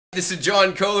This is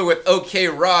John Kohler with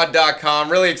OKRaw.com.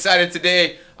 Really excited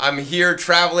today. I'm here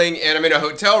traveling and I'm in a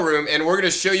hotel room and we're going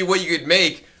to show you what you could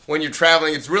make when you're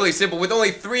traveling. It's really simple with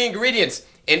only 3 ingredients.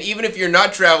 And even if you're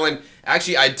not traveling,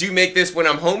 actually I do make this when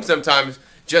I'm home sometimes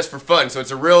just for fun. So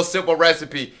it's a real simple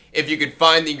recipe if you could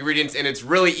find the ingredients, and it's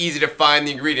really easy to find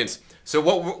the ingredients. So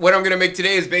what I'm going to make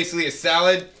today is basically a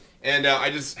salad, and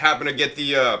I just happen to get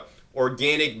the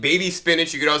organic baby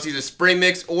spinach. You could also use a spring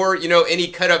mix or, any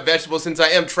cut up vegetables. Since I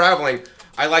am traveling,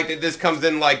 I like that this comes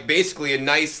in like basically a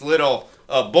nice little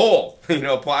bowl,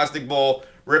 plastic bowl,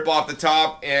 rip off the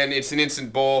top, and it's an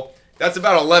instant bowl. That's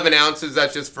about 11 ounces.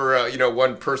 That's just for,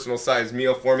 one personal size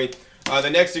meal for me. The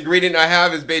next ingredient I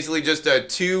have is basically just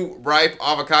 2 ripe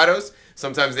avocados.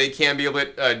 Sometimes they can be a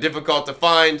bit difficult to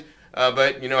find,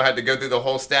 but, I had to go through the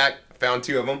whole stack. Found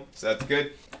 2 of them, so that's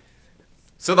good.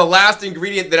 So the last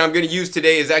ingredient that I'm going to use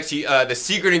today is actually the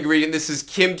secret ingredient. This is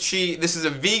kimchi. This is a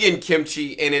vegan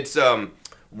kimchi, and it's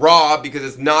raw because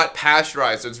it's not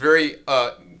pasteurized. So it's very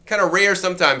kind of rare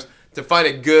sometimes to find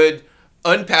a good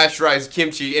unpasteurized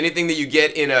kimchi. Anything that you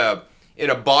get in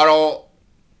a bottle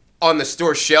on the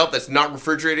store shelf that's not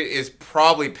refrigerated is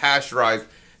probably pasteurized.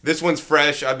 This one's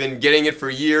fresh. I've been getting it for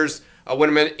years.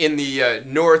 When I'm in the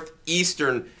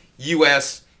northeastern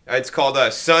U.S., it's called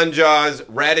Sanja's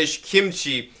Radish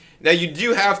Kimchi. Now you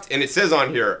do have to, and it says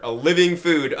on here, a living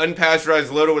food, unpasteurized,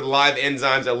 loaded with live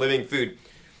enzymes, a living food.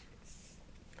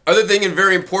 Other thing, and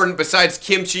very important, besides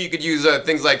kimchi, you could use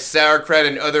things like sauerkraut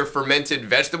and other fermented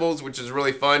vegetables, which is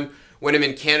really fun. When I'm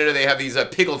in Canada, they have these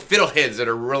pickled fiddleheads that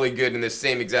are really good in this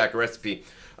same exact recipe.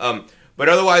 But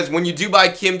otherwise, when you do buy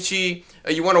kimchi,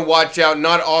 you want to watch out.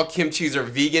 Not all kimchis are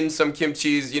vegan. Some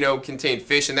kimchis, contain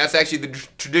fish, and that's actually the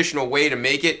traditional way to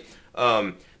make it.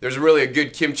 There's really a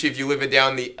good kimchi if you live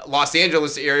down the Los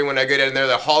Angeles area. When I go down there,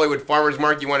 the Hollywood Farmers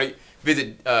Market, you want to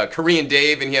visit Korean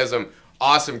Dave, and he has some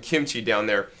awesome kimchi down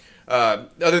there. The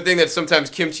other thing that sometimes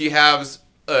kimchi has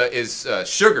is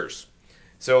sugars.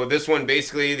 So this one,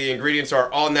 basically, the ingredients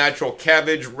are all natural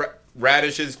cabbage,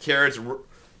 radishes, carrots,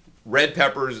 red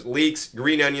peppers, leeks,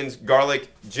 green onions, garlic,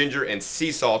 ginger, and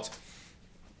sea salt.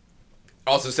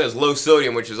 Also says low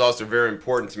sodium, which is also very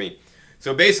important to me.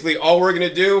 So basically, all we're going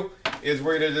to do is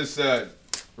we're going to just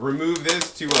remove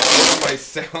this to open my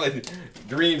salad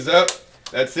greens up.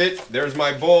 That's it. There's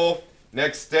my bowl.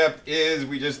 Next step is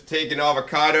we just take an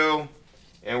avocado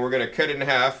and we're going to cut it in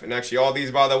half. And actually, all these,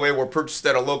 by the way, were purchased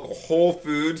at a local Whole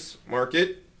Foods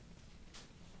market.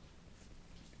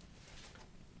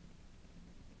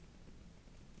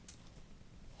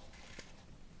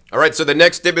 Alright, so the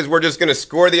next step is we're just going to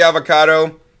score the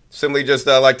avocado. Simply just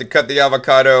like to cut the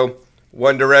avocado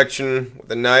one direction with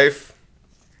a knife.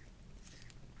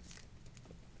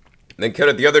 Then cut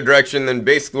it the other direction. Then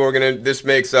basically this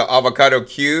makes avocado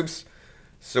cubes.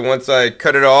 So once I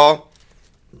cut it all,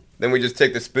 then we just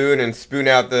take the spoon and spoon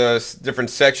out the different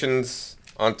sections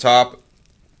on top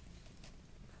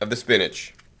of the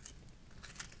spinach.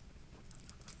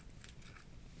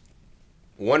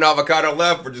 1 avocado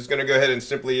left. We're just going to go ahead and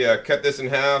simply cut this in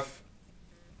half.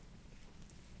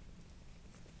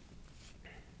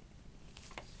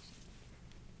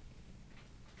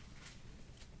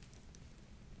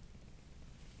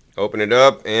 Open it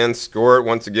up and score it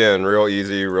once again. Real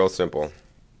easy, real simple.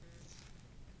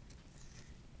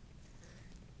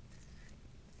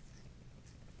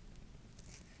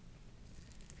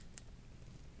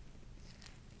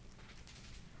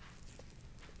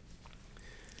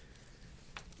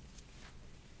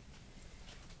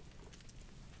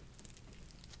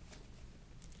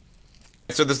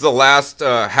 So this is the last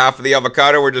half of the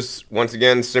avocado. We're just, once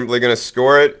again, simply going to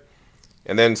score it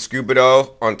and then scoop it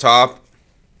all on top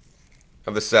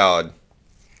of the salad.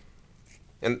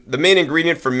 And the main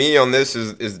ingredient for me on this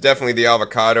is definitely the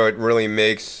avocado. It really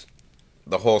makes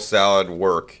the whole salad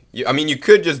work. I mean, you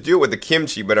could just do it with the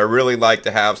kimchi, but I really like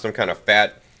to have some kind of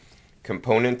fat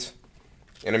component.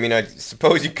 And I mean, I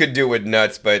suppose you could do it with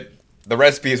nuts, but the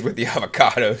recipe is with the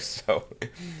avocados. So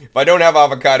if I don't have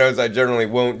avocados, I generally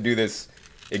won't do this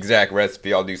exact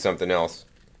recipe. I'll do something else.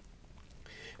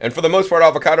 And for the most part,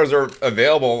 avocados are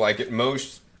available like at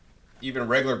most even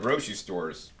regular grocery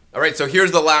stores. Alright, so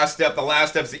here's the last step. The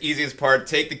last step's the easiest part.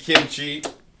 Take the kimchi,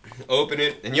 open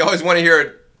it, and you always want to hear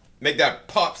it make that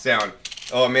pop sound.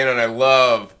 Oh man, and I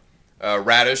love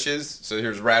radishes. So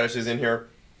here's radishes in here.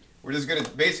 We're just going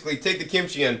to basically take the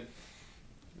kimchi and,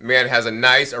 man, it has a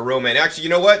nice aroma. And actually, you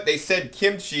know what? They said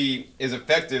kimchi is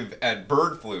effective at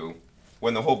bird flu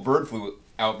when the whole bird flu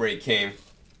outbreak came.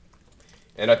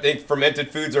 And I think fermented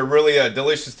foods are really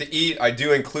delicious to eat. I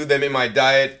do include them in my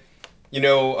diet,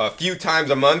 a few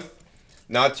times a month,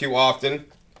 not too often.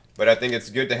 but I think it's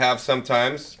good to have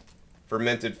sometimes.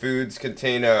 Fermented foods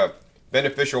contain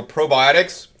beneficial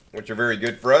probiotics, which are very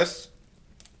good for us.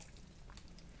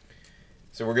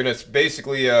 So we're going to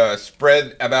basically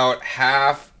spread about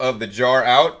half of the jar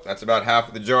out. That's about half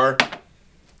of the jar.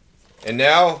 And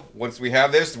now, once we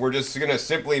have this, we're just going to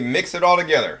simply mix it all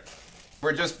together.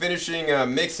 We're just finishing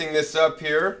mixing this up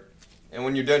here. And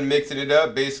when you're done mixing it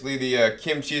up, basically the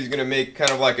kimchi is going to make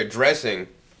kind of like a dressing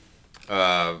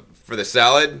for the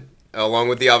salad along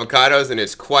with the avocados, and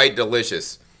it's quite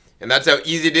delicious. And that's how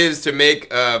easy it is to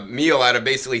make a meal out of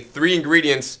basically 3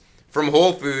 ingredients from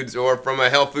Whole Foods or from a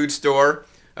health food store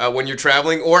when you're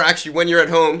traveling, or actually when you're at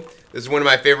home. This is one of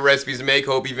my favorite recipes to make.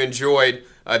 Hope you've enjoyed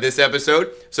this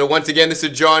episode. So once again, this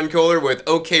is John Kohler with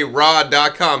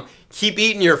OKRaw.com. Keep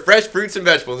eating your fresh fruits and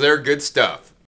vegetables. They're good stuff.